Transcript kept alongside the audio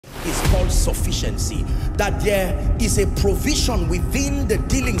is called sufficiency. That there is a provision within the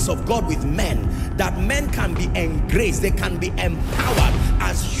dealings of God with men, that men can be engraced, they can be empowered,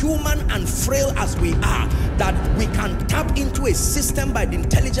 as human and frail as we are, that we can tap into a system by the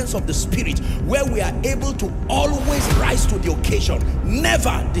intelligence of the Spirit where we are able to always rise to the occasion,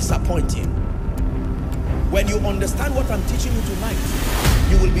 never disappointing. When you understand what I'm teaching you tonight,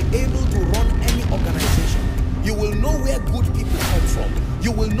 you will be able to run any organization. You will know where good people come from.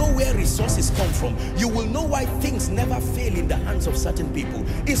 You will know where resources come from. You will know why things never fail in the hands of certain people.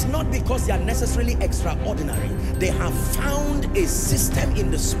 It's not because they are necessarily extraordinary. They have found a system in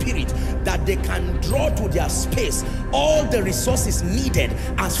the Spirit that they can draw to their space all the resources needed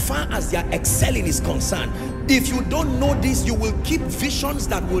as far as their excelling is concerned. If you don't know this, you will keep visions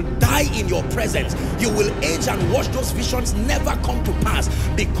that will die in your presence. You will age and watch those visions never come to pass,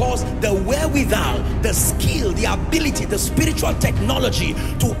 because the wherewithal, the skill, the ability, the spiritual technology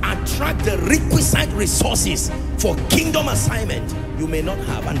to attract the requisite resources for kingdom assignment you may not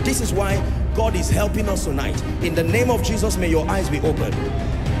have. And this is why God is helping us tonight. In the name of Jesus, may your eyes be open.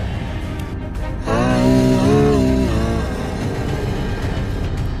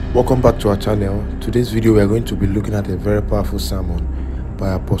 Welcome back to our channel. Today's video we are going to be looking at a very powerful sermon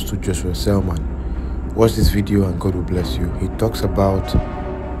by Apostle Joshua Selman. Watch this video and God will bless you. He talks about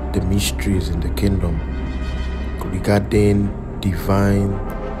the mysteries in the kingdom regarding divine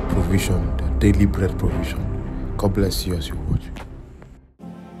provision, the daily bread provision. God bless you as you watch.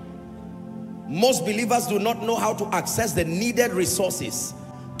 Most believers do not know how to access the needed resources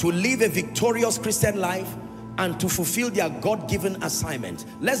to live a victorious Christian life and to fulfill their God-given assignment.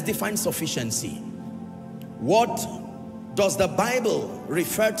 Let's define sufficiency. What does the Bible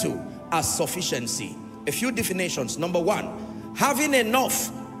refer to as sufficiency? A few definitions. Number one, having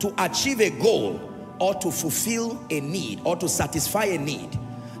enough to achieve a goal or to fulfill a need or to satisfy a need.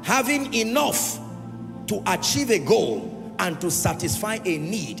 Having enough to achieve a goal and to satisfy a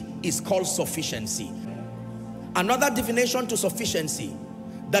need is called sufficiency. Another definition to sufficiency: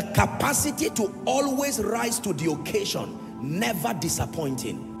 the capacity to always rise to the occasion, never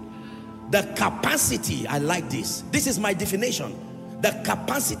disappointing. The capacity, I like this. This is my definition. The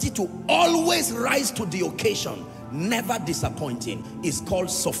capacity to always rise to the occasion, never disappointing, is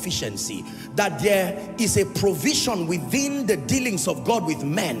called sufficiency. That there is a provision within the dealings of God with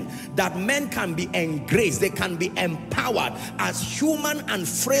men, that men can be engraced, they can be empowered, as human and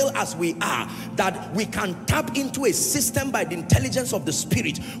frail as we are, that we can tap into a system by the intelligence of the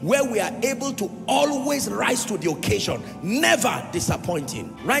Spirit where we are able to always rise to the occasion, never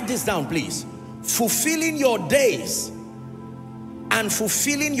disappointing. Write this down, please. Fulfilling your days and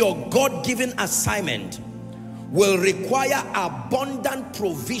fulfilling your God-given assignment will require abundant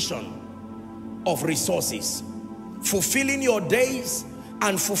provision of resources. Fulfilling your days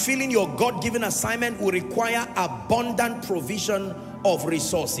and fulfilling your God-given assignment will require abundant provision of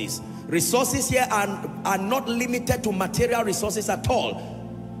resources. Resources here are not limited to material resources at all.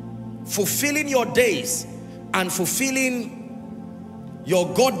 Fulfilling your days and fulfilling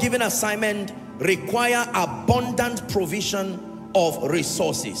your God-given assignment require abundant provision of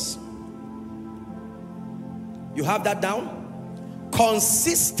resources. You have that down?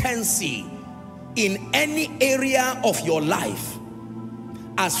 Consistency in any area of your life,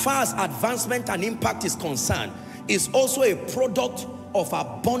 as far as advancement and impact is concerned, is also a product of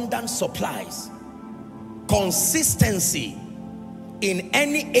abundant supplies. Consistency in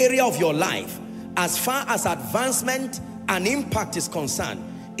any area of your life, as far as advancement and impact is concerned,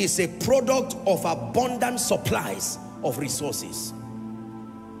 is a product of abundant supplies of resources.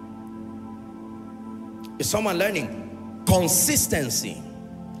 Is someone learning? Consistency.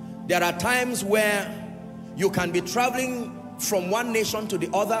 There are times where you can be traveling from one nation to the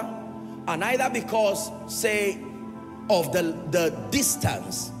other, and either because, say, of the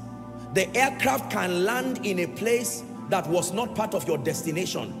distance, the aircraft can land in a place that was not part of your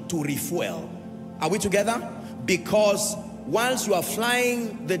destination to refuel. Are we together? Because whilst you are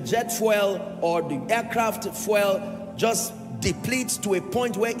flying, the jet fuel or the aircraft fuel just depletes to a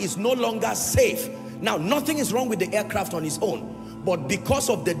point where it's no longer safe. Now, nothing is wrong with the aircraft on its own, but because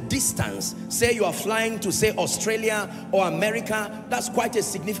of the distance, say you are flying to, say, Australia or America, that's quite a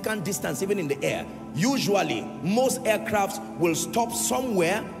significant distance even in the air. Usually, most aircrafts will stop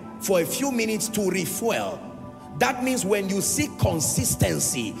somewhere for a few minutes to refuel. That means when you see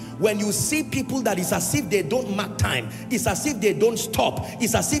consistency, when you see people that it's as if they don't mark time, it's as if they don't stop,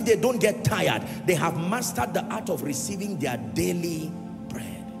 it's as if they don't get tired, they have mastered the art of receiving their daily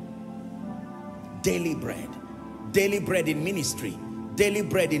bread. Daily bread. Daily bread in ministry, daily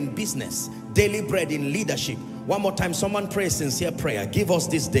bread in business, daily bread in leadership. One more time, someone pray a sincere prayer. Give us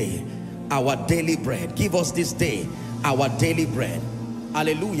this day our daily bread. Give us this day our daily bread.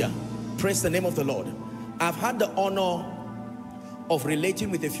 Hallelujah. Praise the name of the Lord. I've had the honor of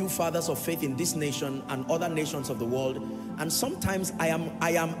relating with a few fathers of faith in this nation and other nations of the world, and sometimes I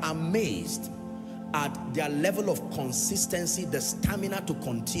am amazed at their level of consistency, the stamina to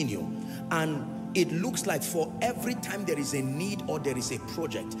continue. And it looks like for every time there is a need or there is a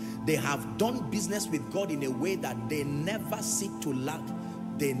project, they have done business with God in a way that they never seek to lack.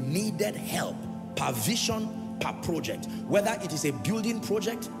 They needed help per vision, per project, whether it is a building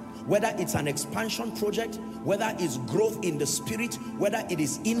project, whether it's an expansion project, whether it's growth in the spirit, whether it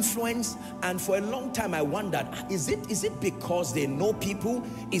is influence. And for a long time I wondered, is it because they know people?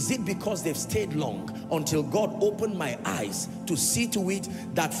 Is it because they've stayed long? Until God opened my eyes to see to it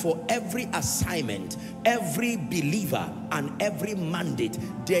that for every assignment, every believer and every mandate,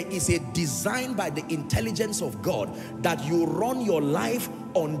 there is a design by the intelligence of God that you run your life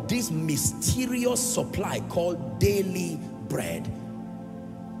on this mysterious supply called daily bread.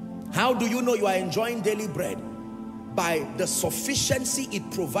 How do you know you are enjoying daily bread? By the sufficiency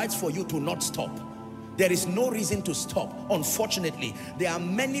it provides for you to not stop. There is no reason to stop. Unfortunately, there are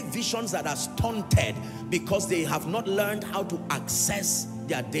many visions that are stunted because they have not learned how to access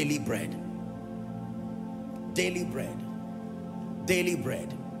their daily bread. Daily bread. Daily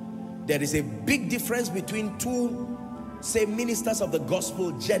bread. There is a big difference between two, say, ministers of the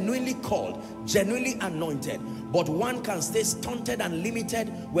gospel, genuinely called, genuinely anointed, but one can stay stunted and limited,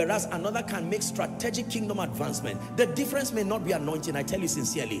 whereas another can make strategic kingdom advancement. The difference may not be anointing, I tell you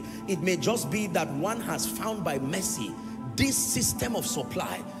sincerely. It may just be that one has found by mercy this system of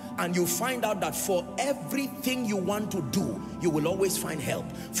supply, and you find out that for everything you want to do, you will always find help.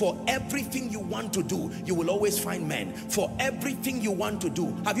 For everything you want to do, you will always find men. For everything you want to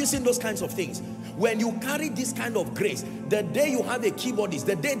do. Have you seen those kinds of things? When you carry this kind of grace, the day you have a keyboardist,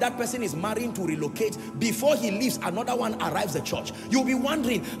 the day that person is marrying to relocate, before he leaves, another one arrives at church. You'll be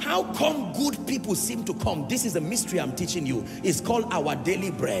wondering, how come good people seem to come? This is a mystery I'm teaching you. It's called our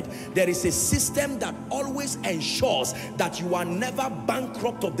daily bread. There is a system that always ensures that you are never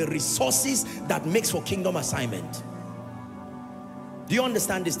bankrupt of the resources that makes for kingdom assignment. Do you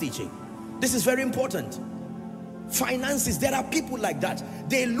understand this teaching? This is very important. Finances, there are people like that.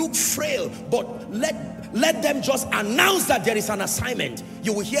 They look frail, but let them just announce that there is an assignment.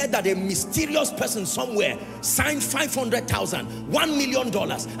 You will hear that a mysterious person somewhere signed $500,000, $1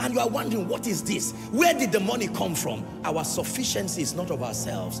 million, and you are wondering, what is this? Where did the money come from? Our sufficiency is not of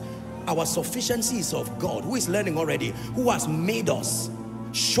ourselves. Our sufficiency is of God, who is learning already, who has made us.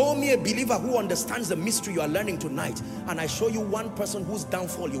 Show me a believer who understands the mystery you are learning tonight, and I show you one person whose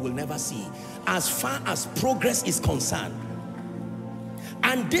downfall you will never see, as far as progress is concerned.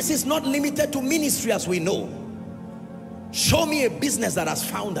 And this is not limited to ministry, as we know. Show me a business that has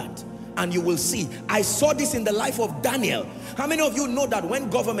found that, and you will see. I saw this in the life of Daniel. How many of you know that when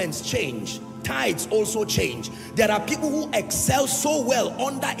governments change, tithes also change? There are people who excel so well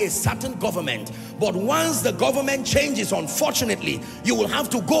under a certain government, but once the government changes, unfortunately, you will have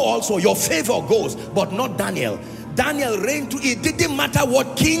to go also. Your favor goes, but not Daniel. Daniel reigned to, it didn't matter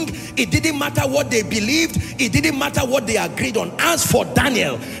what king, it didn't matter what they believed, it didn't matter what they agreed on. As for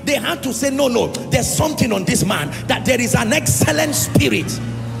Daniel, they had to say, no, there's something on this man, that there is an excellent spirit.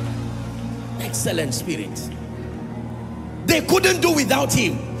 Excellent spirit. They couldn't do without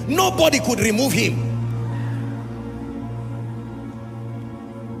him. Nobody could remove him.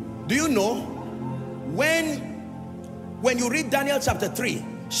 Do you know, when you read Daniel chapter 3,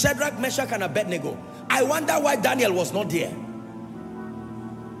 Shadrach, Meshach and Abednego, I wonder why Daniel was not there.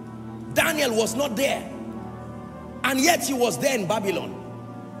 Daniel was not there, and yet he was there in Babylon.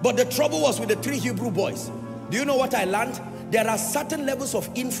 But the trouble was with the 3 Hebrew boys. Do you know what I learned? There are certain levels of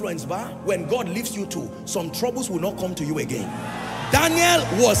influence, when God lifts you to, some troubles will not come to you again. Daniel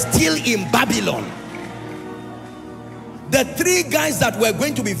was still in Babylon. The 3 guys that were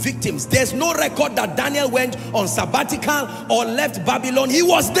going to be victims, there's no record that Daniel went on sabbatical or left Babylon. He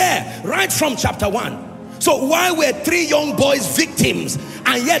was there right from chapter 1. So why were 3 young boys victims,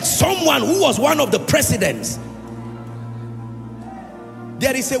 and yet someone who was one of the presidents?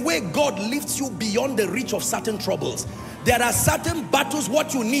 There is a way God lifts you beyond the reach of certain troubles. There are certain battles,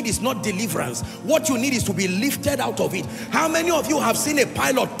 what you need is not deliverance. What you need is to be lifted out of it. How many of you have seen a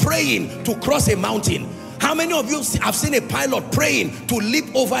pilot praying to cross a mountain? How many of you have seen a pilot praying to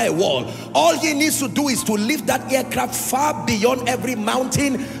leap over a wall? All he needs to do is to lift that aircraft far beyond every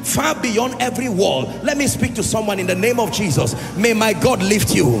mountain, far beyond every wall. Let me speak to someone in the name of Jesus. May my God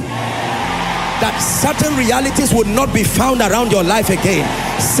lift you. that certain realities would not be found around your life again.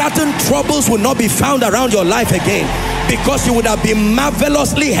 Certain troubles would not be found around your life again, because you would have been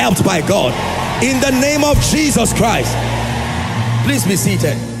marvelously helped by God. In the name of Jesus Christ. Please be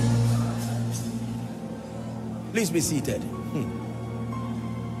seated. Please be seated.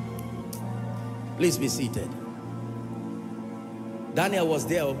 Please be seated. Daniel was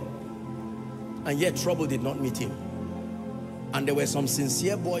there, and yet trouble did not meet him. And there were some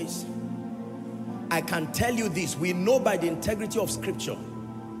sincere boys. I can tell you this, we know by the integrity of scripture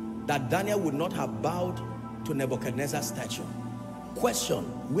that Daniel would not have bowed to Nebuchadnezzar's statue. Question,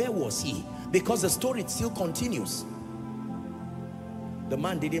 where was he? Because the story still continues. The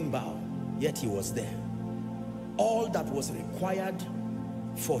man didn't bow, yet he was there. All that was required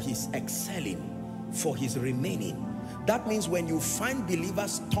for his excelling, for his remaining. That means when you find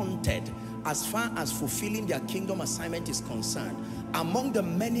believers stunted as far as fulfilling their kingdom assignment is concerned, among the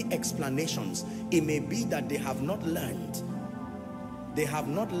many explanations, it may be that they have not learned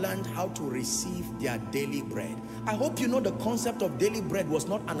how to receive their daily bread. I hope you know the concept of daily bread was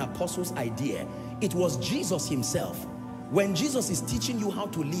not an apostle's idea. It was Jesus himself. When Jesus is teaching you how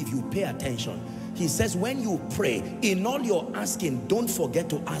to live, you pay attention. He says, when you pray, in all your asking, don't forget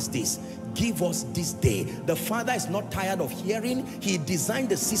to ask this: give us this day. The Father is not tired of hearing. He designed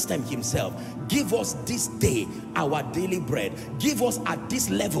the system himself. Give us this day our daily bread. Give us at this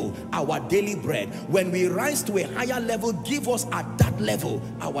level our daily bread. When we rise to a higher level, give us at that level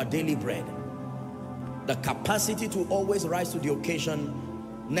our daily bread. The capacity to always rise to the occasion,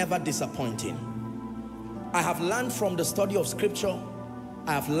 never disappointing. I have learned from the study of scripture,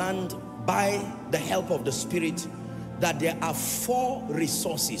 I have learned by the help of the Spirit, that there are 4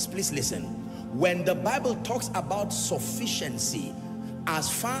 resources. Please listen. When the Bible talks about sufficiency, as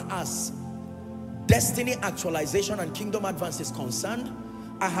far as destiny actualization and kingdom advance is concerned,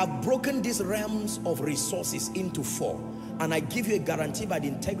 I have broken these realms of resources into 4. And I give you a guarantee by the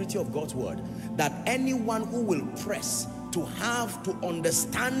integrity of God's word that anyone who will press to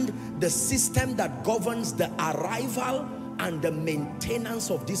understand the system that governs the arrival and the maintenance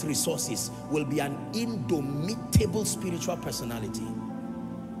of these resources will be an indomitable spiritual personality.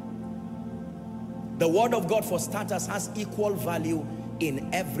 The word of God, for starters, has equal value in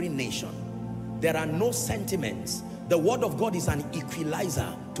every nation. There are no sentiments. The word of God is an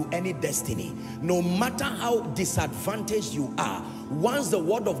equalizer to any destiny. No matter how disadvantaged you are, once the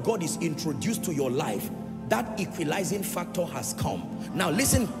word of God is introduced to your life, that equalizing factor has come. Now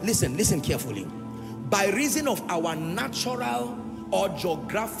listen carefully. By reason of our natural or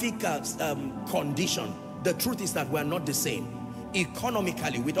geographic condition, the truth is that we are not the same.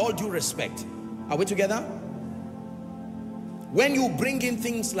 Economically, with all due respect, are we together? When you bring in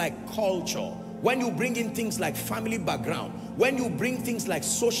things like culture, when you bring in things like family background, when you bring things like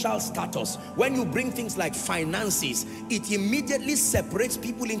social status, when you bring things like finances, it immediately separates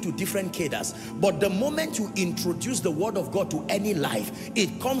people into different cadres. But the moment you introduce the word of God to any life,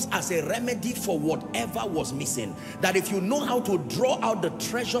 it comes as a remedy for whatever was missing. That if you know how to draw out the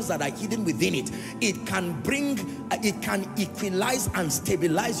treasures that are hidden within it, it can equalize and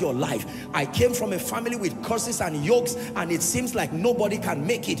stabilize your life. I came from a family with curses and yokes, and it seems like nobody can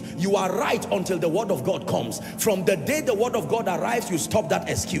make it. You are right until the word of God comes. From the day the word of God arrives, you stop that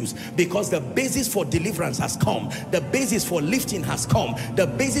excuse, because the basis for deliverance has come. The basis for lifting has come. The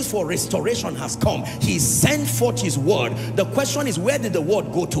basis for restoration has come. He sent forth his word. The question is, where did the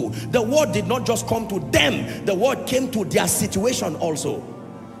word go to? The word did not just come to them. The word came to their situation also.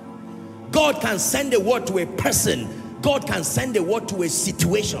 God can send a word to a person. God can send a word to a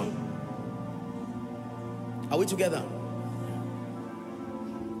situation. Are we together?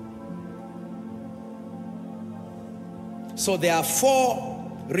 So there are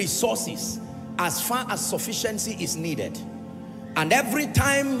 4 resources as far as sufficiency is needed. And every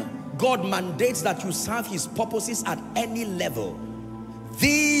time God mandates that you serve his purposes at any level,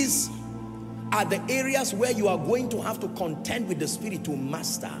 these are the areas where you are going to have to contend with the Spirit to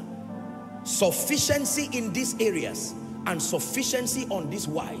master. Sufficiency in these areas and sufficiency on this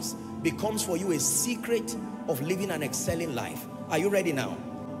wise becomes for you a secret of living an excelling life. Are you ready now?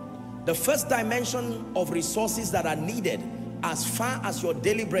 The first dimension of resources that are needed as far as your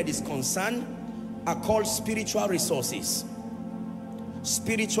daily bread is concerned are called spiritual resources.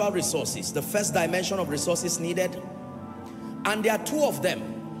 Spiritual resources, the first dimension of resources needed. And there are 2 of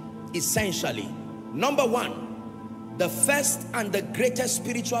them, essentially. Number 1, the first and the greatest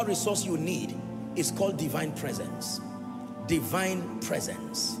spiritual resource you need is called divine presence. Divine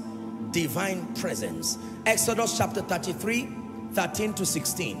presence. Divine presence. Exodus chapter 33, 13 to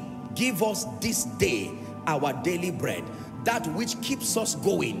 16. Give us this day our daily bread, that which keeps us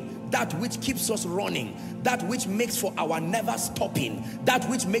going, that which keeps us running, that which makes for our never stopping, that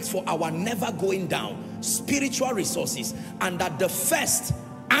which makes for our never going down. Spiritual resources. And that the first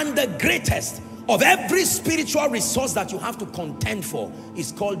and the greatest of every spiritual resource that you have to contend for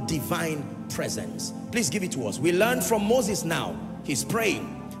is called divine presence. Please give it to us. We learn from Moses now. He's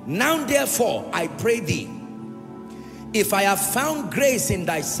praying. Now therefore I pray thee, if I have found grace in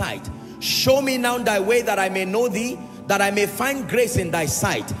thy sight, show me now thy way, that I may know thee, that I may find grace in thy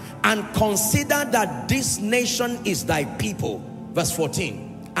sight, and consider that this nation is thy people. Verse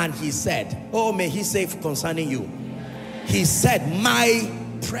 14. And he said, oh, may he say concerning you, he said, my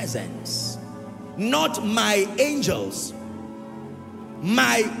presence, not my angels,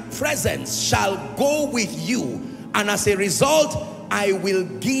 my presence shall go with you, and as a result I will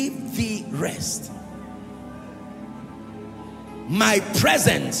give thee rest. My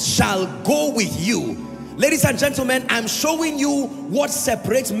presence shall go with you. Ladies and gentlemen, I'm showing you what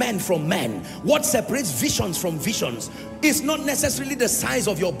separates men from men, what separates visions from visions. It's not necessarily the size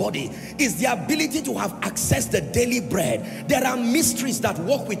of your body, it's the ability to have access to the daily bread. There are mysteries that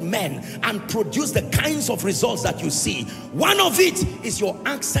work with men and produce the kinds of results that you see. One of it is your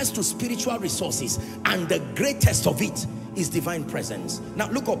access to spiritual resources, and the greatest of it is divine presence. Now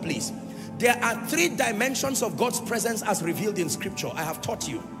look up please. There are 3 dimensions of God's presence as revealed in scripture. I have taught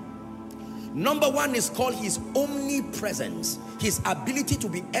you. Number 1 is called his omnipresence, his ability to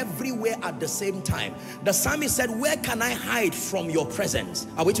be everywhere at the same time. The psalmist said, where can I hide from your presence?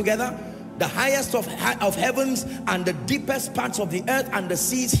 Are we together? The highest of heavens and the deepest parts of the earth and the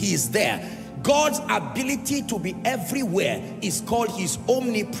seas, he is there. God's ability to be everywhere is called his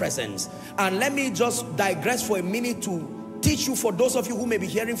omnipresence. And let me just digress for a minute to teach you, for those of you who may be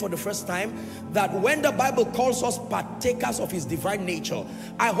hearing for the first time, that when the Bible calls us partakers of his divine nature,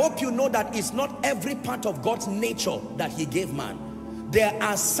 I hope you know that it's not every part of God's nature that he gave man. There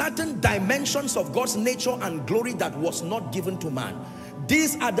are certain dimensions of God's nature and glory that was not given to man.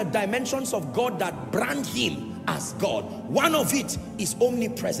 These are the dimensions of God that brand him as God. One of it is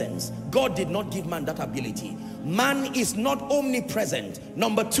omnipresence. God did not give man that ability. Man is not omnipresent.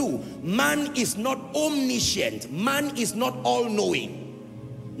 Number 2, man is not omniscient. Man is not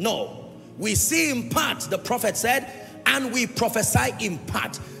all-knowing. No. We see in part, the prophet said, and we prophesy in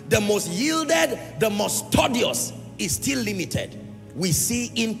part. The most yielded, the most studious is still limited. We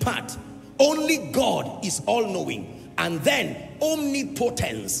see in part. Only God is all-knowing. And then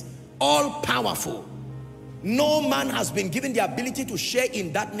omnipotence, all-powerful. No man has been given the ability to share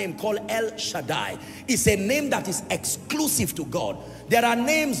in that name called El Shaddai. It's a name that is exclusive to God. There are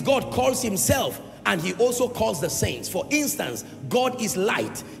names God calls himself, and he also calls the saints. For instance, God is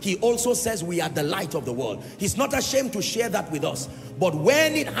light. He also says we are the light of the world. He's not ashamed to share that with us. But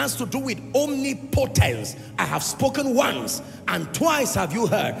when it has to do with omnipotence, I have spoken once, and twice have you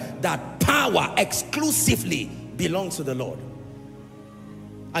heard that power exclusively belongs to the Lord.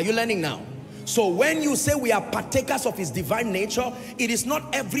 Are you learning now? So when you say we are partakers of his divine nature, it is not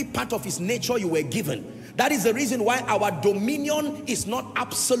every part of his nature you were given. That is the reason why our dominion is not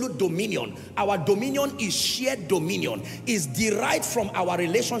absolute dominion. Our dominion is shared dominion, is derived from our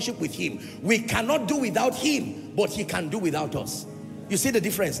relationship with him. We cannot do without him, but he can do without us. You see the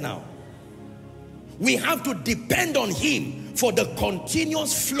difference now? We have to depend on him for the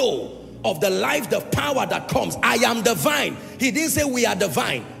continuous flow of the life, the power that comes. I am the vine. He didn't say we are the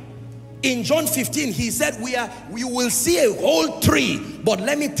vine. In John 15, he said, you will see a whole tree, but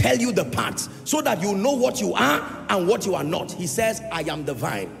let me tell you the parts so that you know what you are and what you are not. He says, I am the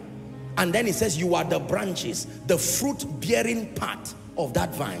vine. And then he says, you are the branches, the fruit-bearing part of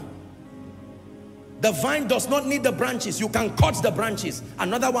that vine. The vine does not need the branches. You can cut the branches,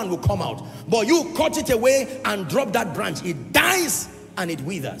 another one will come out. But you cut it away and drop that branch. It dies and it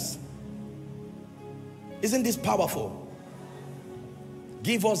withers. Isn't this powerful?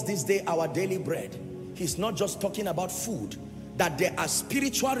 Give us this day our daily bread. He's not just talking about food. That there are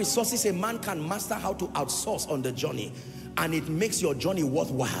spiritual resources a man can master how to outsource on the journey. And it makes your journey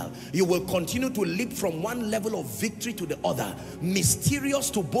worthwhile. You will continue to leap from one level of victory to the other.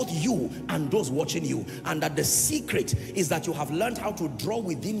 Mysterious to both you and those watching you. And that the secret is that you have learned how to draw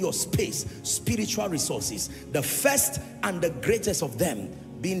within your space spiritual resources. The first and the greatest of them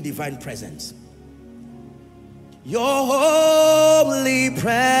being divine presence. Your holy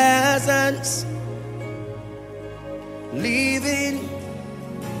presence living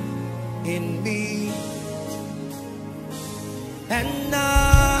in me, and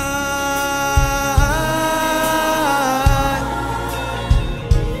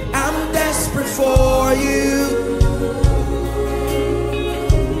I'm desperate for you.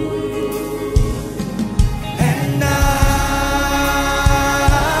 And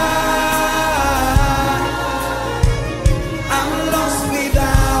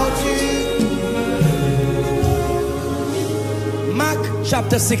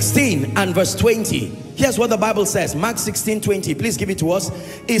chapter 16 and verse 20. Here's what the Bible says. Mark 16:20. Please give it to us.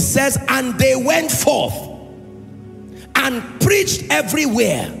 It says, and they went forth and preached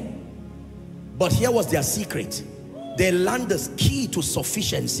everywhere. But here was their secret. They learned the key to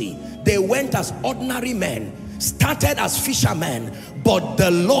sufficiency. They went as ordinary men, started as fishermen, but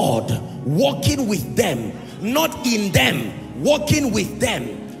the Lord walking with them, not in them, walking with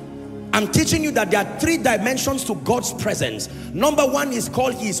them. I'm teaching you that there are three dimensions to God's presence. Number one is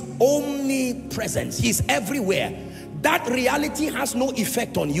called his omnipresence. He's everywhere. That reality has no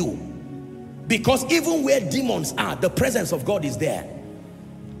effect on you, because even where demons are, the presence of God is there.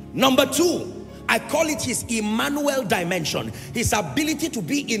 Number two, I call it his Emmanuel dimension. His ability to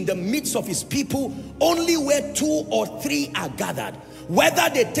be in the midst of his people only where two or three are gathered. Whether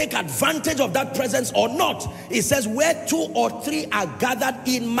they take advantage of that presence or not, it says where two or three are gathered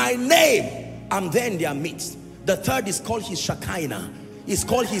in my name, I'm there in their midst. The third is called his Shekinah. It's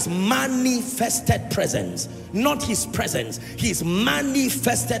called his manifested presence, not his presence, his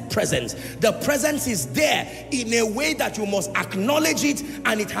manifested presence. The presence is there in a way that you must acknowledge it,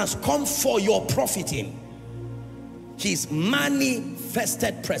 and it has come for your profiting. His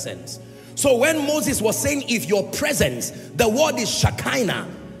manifested presence. So when Moses was saying, if your presence, the word is Shekinah,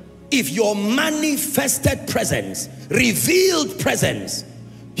 if your manifested presence, revealed presence,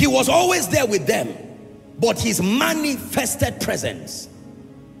 he was always there with them, but his manifested presence,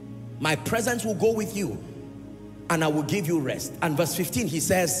 my presence will go with you and I will give you rest. And verse 15, he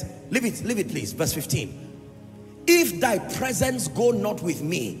says, leave it please, verse 15. If thy presence go not with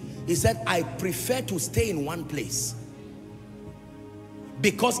me, he said, I prefer to stay in one place.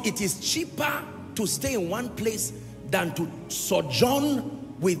 Because it is cheaper to stay in one place than to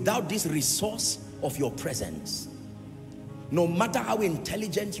sojourn without this resource of your presence. No matter how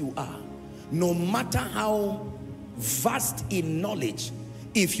intelligent you are, no matter how vast in knowledge,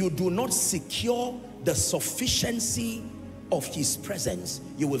 if you do not secure the sufficiency of his presence,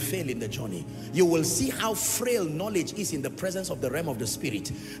 you will fail in the journey. You will see how frail knowledge is in the presence of the realm of the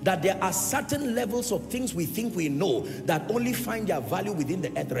spirit. That there are certain levels of things we think we know that only find their value within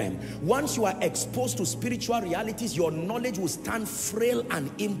the earth realm. Once you are exposed to spiritual realities, your knowledge will stand frail and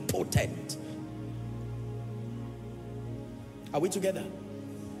impotent. Are we together?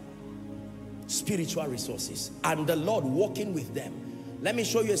 Spiritual resources and the Lord walking with them. Let me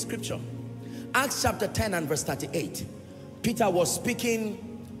show you a scripture. Acts chapter 10 and verse 38. Peter was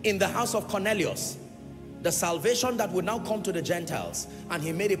speaking in the house of Cornelius, the salvation that would now come to the Gentiles, and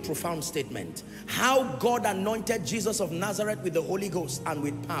he made a profound statement. How God anointed Jesus of Nazareth with the Holy Ghost and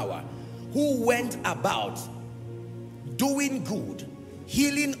with power, who went about doing good,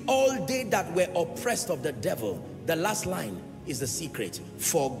 healing all they that were oppressed of the devil. The last line is the secret.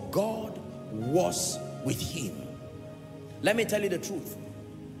 For God was with him. Let me tell you the truth.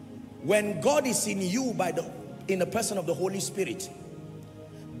 When God is in you in the person of the Holy Spirit,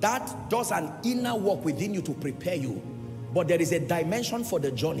 that does an inner work within you to prepare you. But there is a dimension for the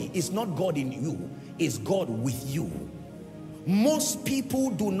journey. It's not God in you, it's God with you. Most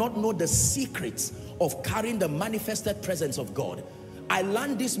people do not know the secrets of carrying the manifested presence of God. I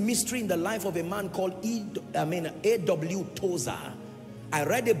learned this mystery in the life of a man called A.W. Tozer. I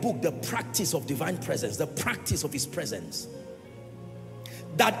read a book, The Practice of Divine Presence, the practice of his presence.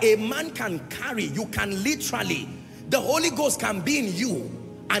 That a man can carry, you can literally, the Holy Ghost can be in you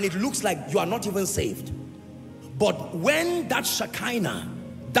and it looks like you are not even saved. But when that Shekinah,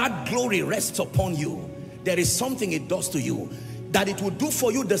 that glory rests upon you, there is something it does to you, that it will do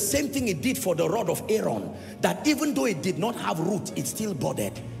for you the same thing it did for the rod of Aaron, that even though it did not have root, it still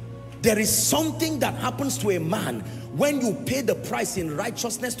budded. There is something that happens to a man when you pay the price in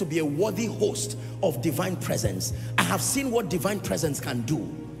righteousness to be a worthy host of divine presence. I have seen what divine presence can do.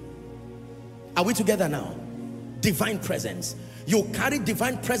 Are we together now? Divine presence. You carry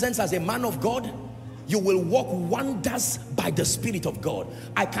divine presence as a man of God, you will walk wonders by the Spirit of God.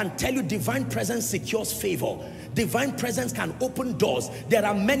 I can tell you, divine presence secures favor. Divine presence can open doors. There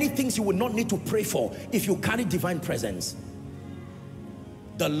are many things you will not need to pray for if you carry divine presence.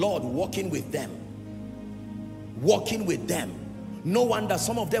 The Lord walking with them. Walking with them. No wonder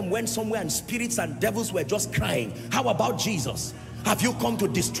some of them went somewhere and spirits and devils were just crying. How about Jesus? Have you come to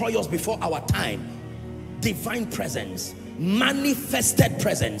destroy us before our time? Divine presence. Manifested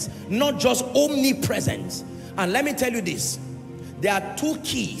presence, not just omnipresence. And let me tell you this, there are two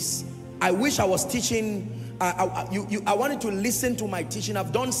keys. I wish I was teaching, I wanted to listen to my teaching.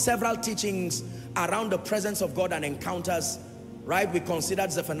 I've done several teachings around the presence of God and encounters, right? We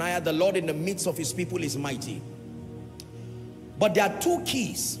considered Zephaniah, the Lord in the midst of his people is mighty. But there are two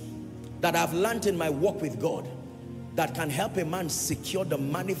keys that I've learned in my walk with God. that can help a man secure the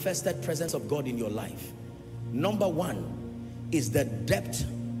manifested presence of God in your life. Number one is the depth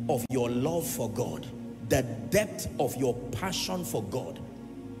of your love for God, the depth of your passion for God,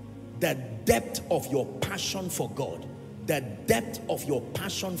 the depth of your passion for God, the depth of your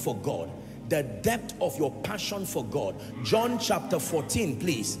passion for God, the depth of your passion for God. John chapter 14,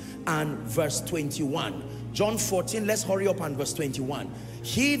 please, and verse 21. John 14, let's hurry up, and verse 21.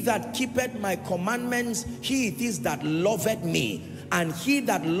 He that keepeth my commandments, he it is that loveth me, and he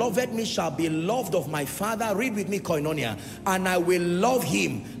that loveth me shall be loved of my Father. Read with me, Koinonia. And I will love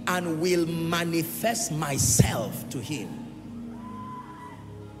him and will manifest myself to him.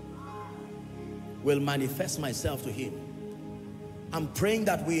 Will manifest myself to him. I'm praying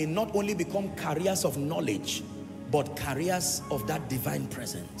that we not only become carriers of knowledge, but carriers of that divine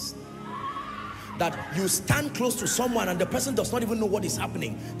presence. That you stand close to someone and the person does not even know what is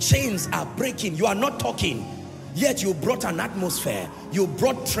happening. Chains are breaking. You are not talking. Yet you brought an atmosphere. You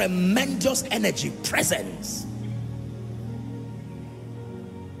brought tremendous energy, presence.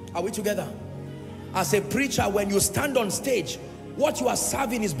 Are we together? As a preacher, when you stand on stage, what you are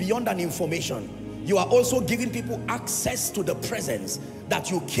serving is beyond an information. You are also giving people access to the presence that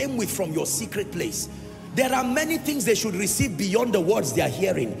you came with from your secret place. There are many things they should receive beyond the words they are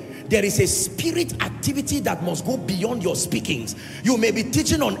hearing. There is a spirit activity that must go beyond your speakings. You may be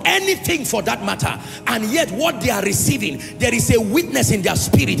teaching on anything for that matter, and yet what they are receiving, there is a witness in their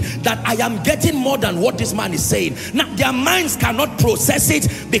spirit that I am getting more than what this man is saying. Now their minds cannot process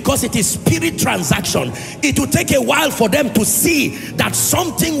it because it is spirit transaction. It will take a while for them to see that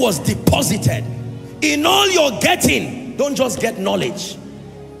something was deposited. In all you're getting, don't just get knowledge.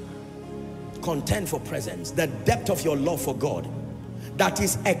 Contend for presence, the depth of your love for God that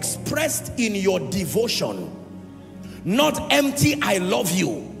is expressed in your devotion. Not empty I love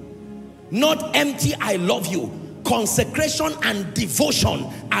you, not empty I love you. Consecration and devotion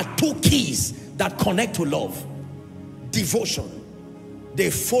are two keys that connect to love. Devotion,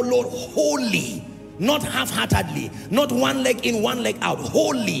 they follow wholly, not half-heartedly, not one leg in one leg out,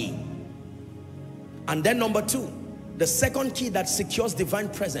 wholly. And then number two, the second key that secures divine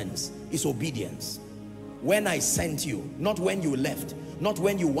presence is obedience. When I sent you, not when you left, not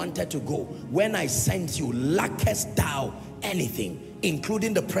when you wanted to go. When I sent you, lackest thou anything,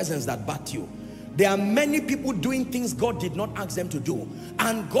 including the presence that backed you. There are many people doing things God did not ask them to do,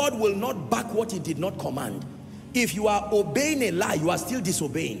 and God will not back what he did not command. If you are obeying a lie, you are still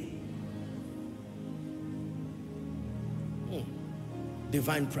disobeying.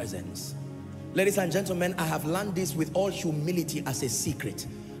 Divine presence. Ladies and gentlemen, I have learned this with all humility as a secret.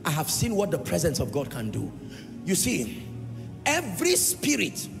 I have seen what the presence of God can do. You see, every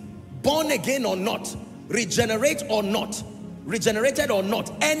spirit, born again or not, regenerated or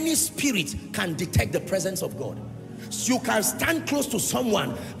not, any spirit can detect the presence of God. So you can stand close to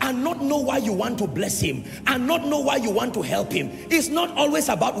someone and not know why you want to bless him, and not know why you want to help him. It's not always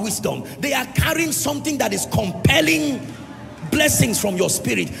about wisdom. They are carrying something that is compelling blessings from your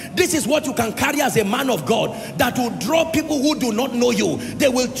spirit. This is what you can carry as a man of God that will draw people who do not know you. They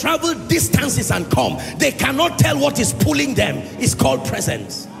will travel distances and come. They cannot tell what is pulling them. It's called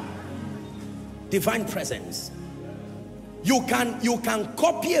presence. Divine presence. You can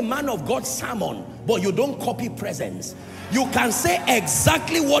copy a man of God's sermon, but you don't copy presence. You can say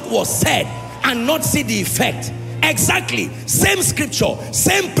exactly what was said and not see the effect. Exactly, same scripture,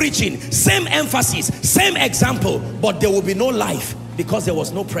 same preaching, same emphasis, same example, but there will be no life because there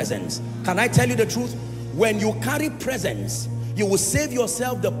was no presence. Can I tell you the truth? When you carry presence, you will save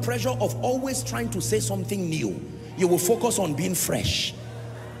yourself the pressure of always trying to say something new. You will focus on being fresh.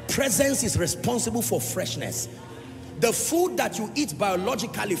 Presence is responsible for freshness. The food that you eat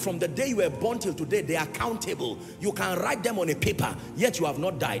biologically from the day you were born till today, they are countable. You can write them on a paper, yet you have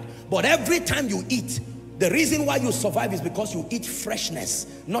not died. But every time you eat, the reason why you survive is because you eat freshness,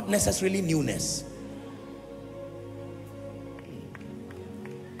 not necessarily newness.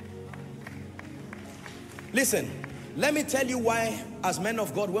 Listen, let me tell you why, as men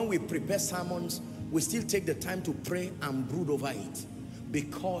of God, when we prepare sermons, we still take the time to pray and brood over it.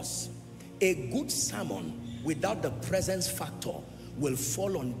 Because a good sermon without the presence factor will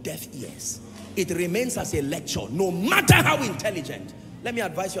fall on deaf ears. It remains as a lecture, no matter how intelligent. Let me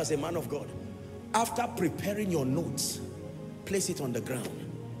advise you as a man of God. After preparing your notes, place it on the ground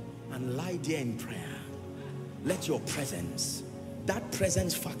and lie there in prayer. Let your presence, that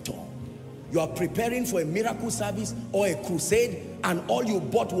presence factor. You are preparing for a miracle service or a crusade, and all you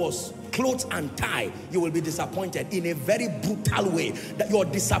bought was clothes and tie, you will be disappointed in a very brutal way. That your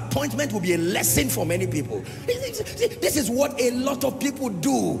disappointment will be a lesson for many people. This is what a lot of people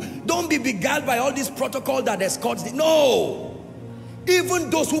do. Don't be beguiled by all this protocol that escorts the, no. Even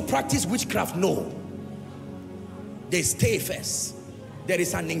those who practice witchcraft know. They stay first. There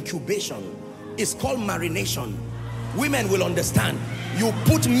is an incubation. It's called marination. Women will understand. You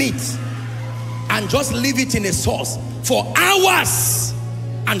put meat and just leave it in a sauce for hours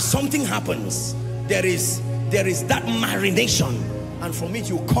and something happens. There is that marination, and from it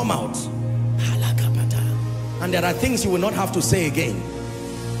you come out. And there are things you will not have to say again.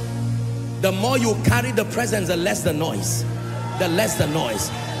 The more you carry the presence, the less the noise. The less the noise.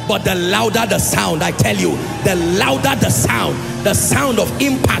 But the louder the sound, I tell you, the louder the sound of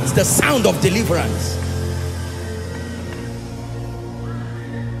impact, the sound of deliverance.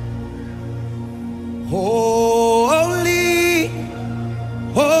 Holy,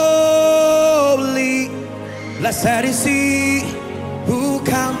 holy, blessed is he who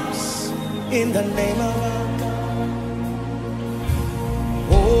comes in the name of our God.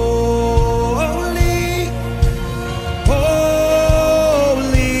 Holy, holy,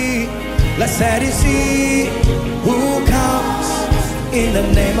 blessed is he who comes in the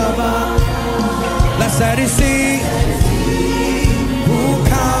name of our God. Blessed is he who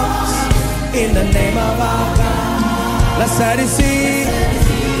comes in the name of our God. Blessed is he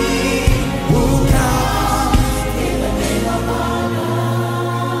who comes in the name of our God.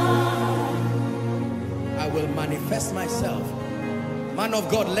 I will manifest myself. Man of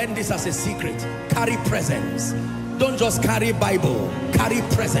God, learn this as a secret. Carry presence. Don't just carry Bible. Carry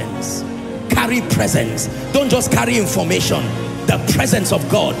presence. Carry presence. Don't just carry information. The presence of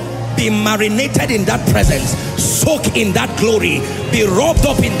God. Be marinated in that presence, soak in that glory, be rubbed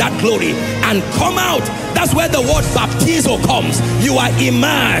up in that glory, and come out. That's where the word baptizo comes. You are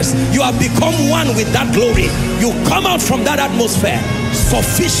immersed, you have become one with that glory. You come out from that atmosphere.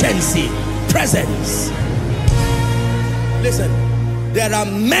 Sufficiency, presence. Listen, there are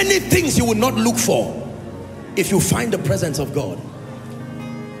many things you will not look for if you find the presence of God.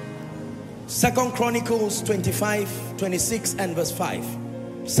 2 Chronicles 25:26 and verse 5.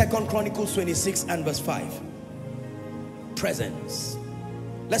 2 Chronicles 26 and verse 5. Presence.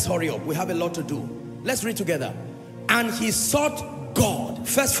 Let's hurry up. We have a lot to do. Let's read together. And he sought God.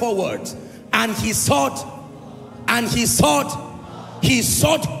 First 4 words. And he sought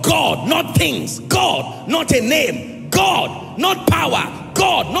God, not things. God, not a name. God, not power.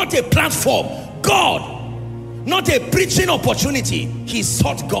 God, not a platform. God, not a preaching opportunity. He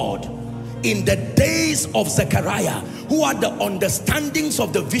sought God. In the days of Zechariah, who had the understandings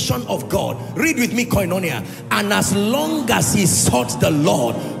of the vision of God. Read with me, Koinonia. And as long as he sought the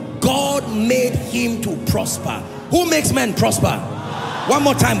Lord, God made him to prosper. Who makes men prosper? One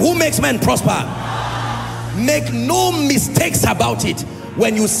more time. Who makes men prosper? Make no mistakes about it.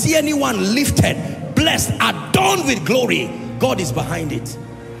 When you see anyone lifted, blessed, adorned with glory, God is behind it.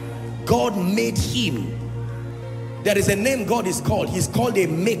 God made him. There is a name God is called. He's called a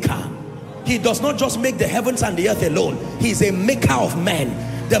maker. He does not just make the heavens and the earth alone. He's a maker of men,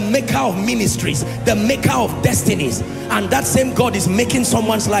 the maker of ministries, the maker of destinies. And that same God is making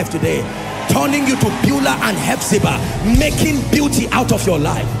someone's life today, turning you to Beulah and Hephzibah, making beauty out of your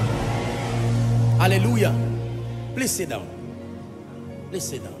life. Hallelujah. Please sit down. Please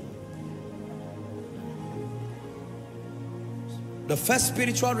sit down. The first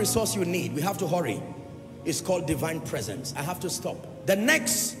spiritual resource you need, we have to hurry, is called divine presence. I have to stop. The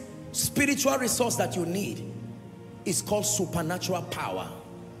next spiritual resource that you need is called supernatural power.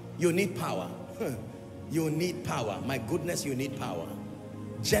 You need power. You need power. My goodness, you need power.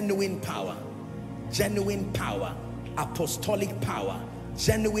 Genuine power. Genuine power. Apostolic power.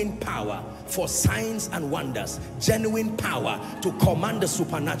 Genuine power for signs and wonders. Genuine power to command the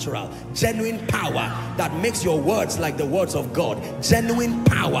supernatural. Genuine power that makes your words like the words of God. Genuine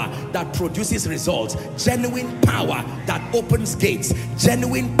power that produces results. Genuine power that opens gates.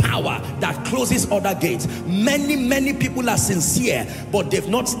 Genuine power that closes other gates. Many people are sincere, but they've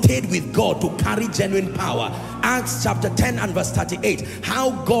not stayed with God to carry genuine power. Acts chapter 10 and verse 38.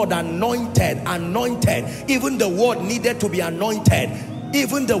 How God anointed. Even the word needed to be anointed.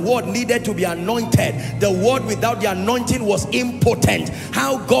 Even the word needed to be anointed. The word without the anointing was impotent.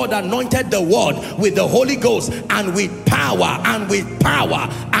 How God anointed the word with the Holy Ghost and with power, and with power,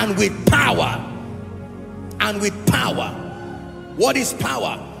 and with power, and with power. What is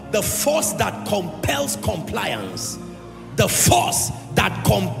power? The force that compels compliance. The force that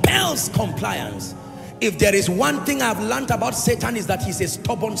compels compliance. If there is one thing I've learned about Satan, is that he's a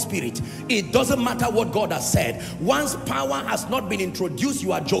stubborn spirit. It doesn't matter what God has said. Once power has not been introduced,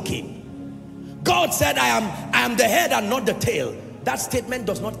 you are joking. God said, I am the head and not the tail. That statement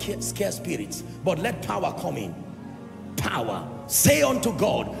does not scare spirits, but let power come in. Power. Say unto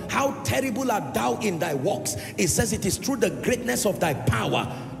God, how terrible art thou in thy works. It says it is through the greatness of thy power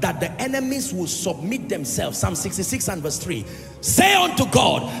that the enemies will submit themselves. Psalm 66 and verse 3. Say unto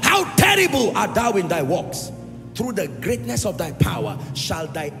God, how terrible art thou in thy works. Through the greatness of thy power shall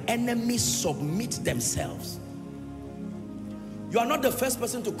thy enemies submit themselves. You are not the first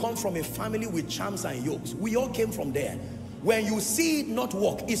person to come from a family with charms and yokes. We all came from there. When you see it not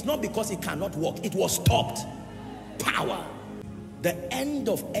work, it's not because it cannot work. It was stopped. Power. The end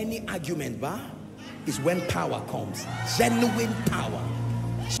of any argument is when power comes. Genuine power.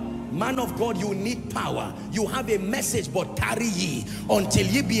 Man of God, you need power. You have a message, but tarry ye until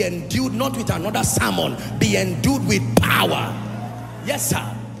ye be endued, not with another sermon, be endued with power. Yes,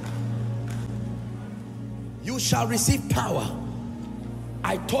 sir. You shall receive power.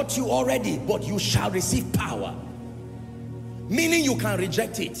 I taught you already, but you shall receive power. Meaning you can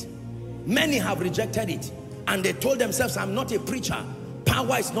reject it. Many have rejected it, and they told themselves, I'm not a preacher.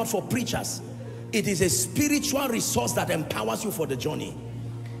 Power is not for preachers. It is a spiritual resource that empowers you for the journey.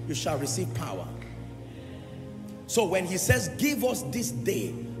 You shall receive power. So when he says, give us this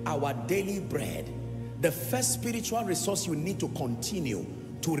day our daily bread, the first spiritual resource you need to continue,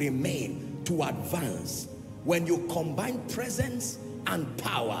 to remain, to advance. When you combine presence and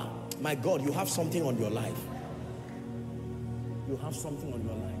power, my God, you have something on your life. You have something on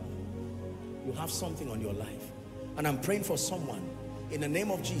your life. You have something on your life. And I'm praying for someone in the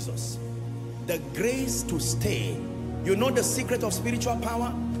name of Jesus. The grace to stay. You know the secret of spiritual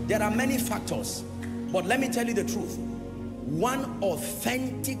power? There are many factors, but let me tell you the truth. One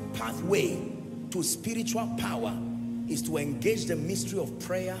authentic pathway to spiritual power is to engage the mystery of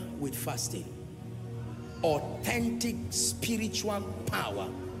prayer with fasting. Authentic spiritual power,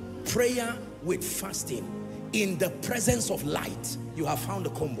 prayer with fasting, in the presence of light. You have found the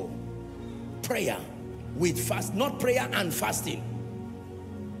combo. Prayer with fast, not prayer and fasting.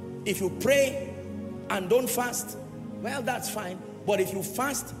 If you pray and don't fast, well, that's fine. But if you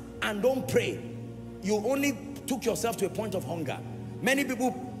fast and don't pray, you only took yourself to a point of hunger. Many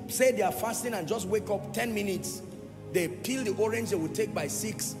people say they are fasting and just wake up 10 minutes. They peel the orange they will take by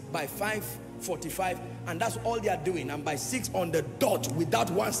 6, by 5:45, and that's all they are doing. And by 6 on the dot, without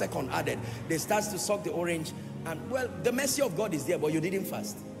 1 second added, they start to suck the orange. And well, the mercy of God is there, but you didn't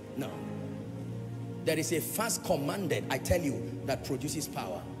fast. No. There is a fast commanded, I tell you, that produces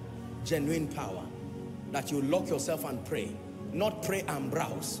power. Genuine power. That you lock yourself and pray. Not pray and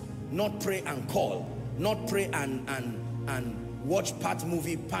browse. Not pray and call. Not pray and watch part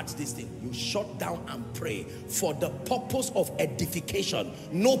movie, part this thing. You shut down and pray for the purpose of edification.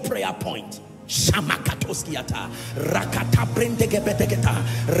 No prayer point.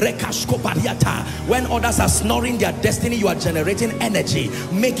 When others are snoring their destiny, you are generating energy,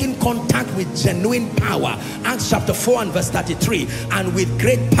 making contact with genuine power. Acts chapter 4 and verse 33. And with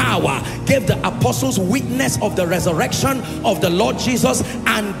great power gave the apostles witness of the resurrection of the Lord Jesus,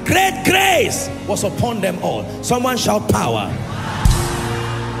 and great grace was upon them all. Someone shout power.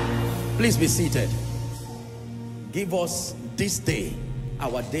 Please be seated. Give us this day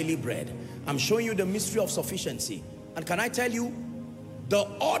our daily bread. I'm showing you the mystery of sufficiency. And can I tell you, the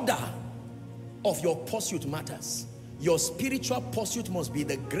order of your pursuit matters. Your spiritual pursuit must be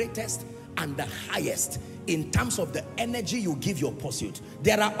the greatest and the highest in terms of the energy you give your pursuit.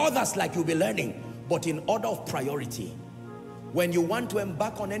 There are others like you'll be learning, but in order of priority. When you want to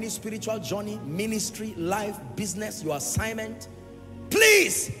embark on any spiritual journey, ministry, life, business, your assignment,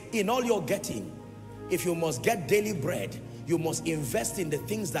 please, in all you're getting, if you must get daily bread, you must invest in the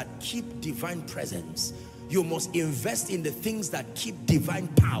things that keep divine presence. You must invest in the things that keep divine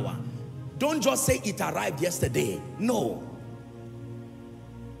power. Don't just say it arrived yesterday. No.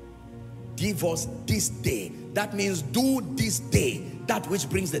 Give us this day. That means do this day that which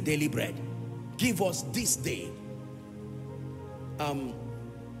brings the daily bread. Give us this day.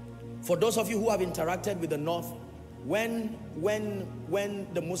 For those of you who have interacted with the North, when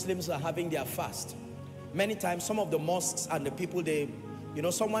the Muslims are having their fast, many times some of the mosques and the people,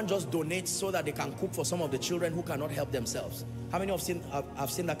 someone just donates so that they can cook for some of the children who cannot help themselves. How many have seen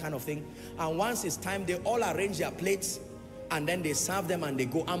that kind of thing? And once it's time, they all arrange their plates and then they serve them and they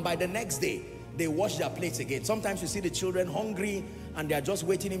go. And by the next day, they wash their plates again. Sometimes you see the children hungry and they are just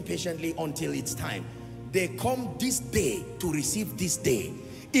waiting impatiently until it's time. They come this day to receive this day.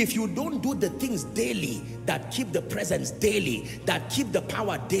 If you don't do the things daily that keep the presence daily, that keep the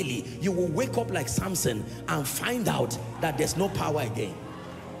power daily, you will wake up like Samson and find out that there's no power again.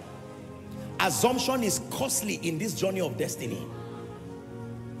 Assumption is costly in this journey of destiny.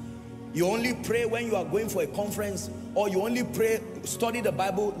 You only pray when you are going for a conference, or you only pray, study the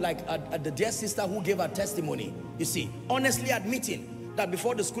Bible like the dear sister who gave her testimony. You see, honestly admitting that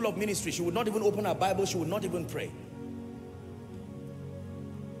before the school of ministry, she would not even open her Bible, she would not even pray.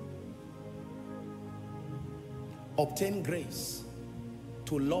 Obtain grace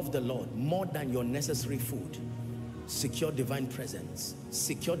to love the Lord more than your necessary food. Secure divine presence.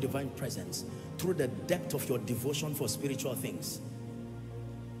 Secure divine presence through the depth of your devotion for spiritual things.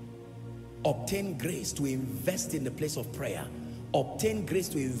 Obtain grace to invest in the place of prayer. Obtain grace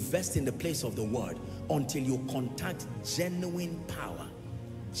to invest in the place of the word until you contact genuine power.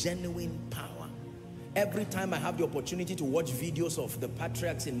 Genuine power. Every time I have the opportunity to watch videos of the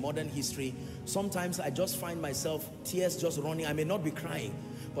patriarchs in modern history, sometimes I just find myself, tears just running. I may not be crying,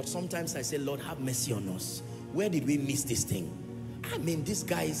 but sometimes I say, Lord, have mercy on us. Where did we miss this thing? I mean, these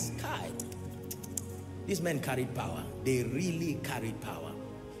guys, these men carried power. They really carried power.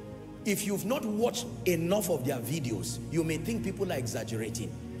 If you've not watched enough of their videos, you may think people are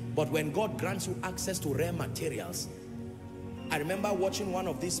exaggerating. But when God grants you access to rare materials, I remember watching one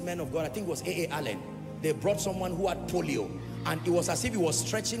of these men of God, I think it was A.A. Allen. They brought someone who had polio, and it was as if he was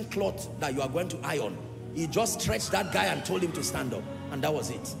stretching cloth that you are going to iron. He just stretched that guy and told him to stand up, and that was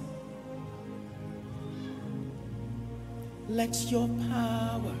it. Let your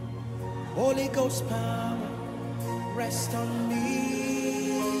power, Holy Ghost power, rest on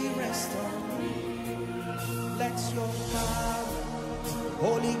me, rest on me. Let your power,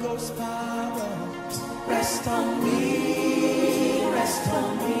 Holy Ghost power, rest on me, rest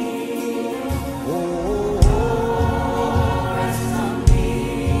on me. Oh, rest on me.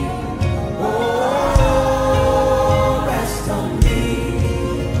 Oh, rest on me.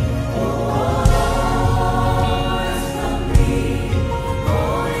 Oh, rest on me.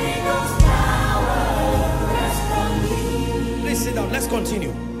 Holy Ghost power, rest on me. Please sit down. Let's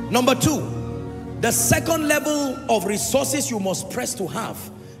continue. Number 2, the second level of resources you must press to have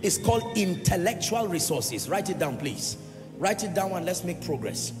is called intellectual resources. Write it down, please. Write it down and let's make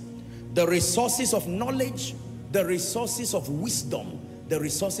progress. The resources of knowledge, the resources of wisdom, the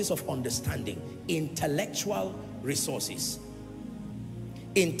resources of understanding. Intellectual resources.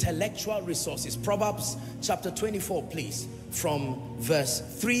 Intellectual resources. Proverbs chapter 24, please, from verse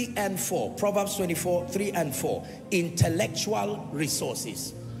 3 and 4. Proverbs 24, 3 and 4. Intellectual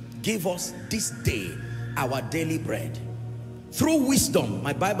resources. Give us this day our daily bread. Through wisdom,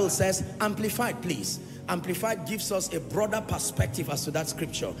 my Bible says, Amplified, please. Amplified gives us a broader perspective as to that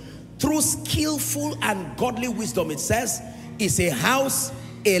scripture. Through skillful and godly wisdom, it says, is a house,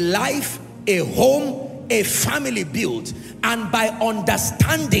 a life, a home, a family built. And by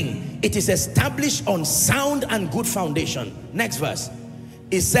understanding, it is established on sound and good foundation. Next verse.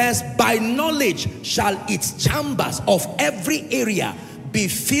 It says, by knowledge shall its chambers of every area be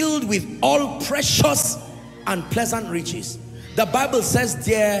filled with all precious and pleasant riches. The Bible says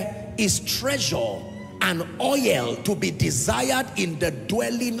there is treasure and oil to be desired in the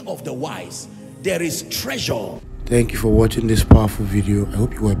dwelling of the wise. There is treasure. Thank you for watching this powerful video. I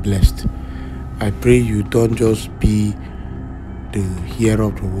hope you were blessed. I pray you don't just be the hearer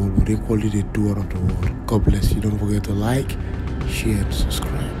of the word, but equally the doer of the word. God bless you. Don't forget to like, share, and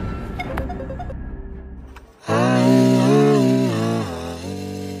subscribe.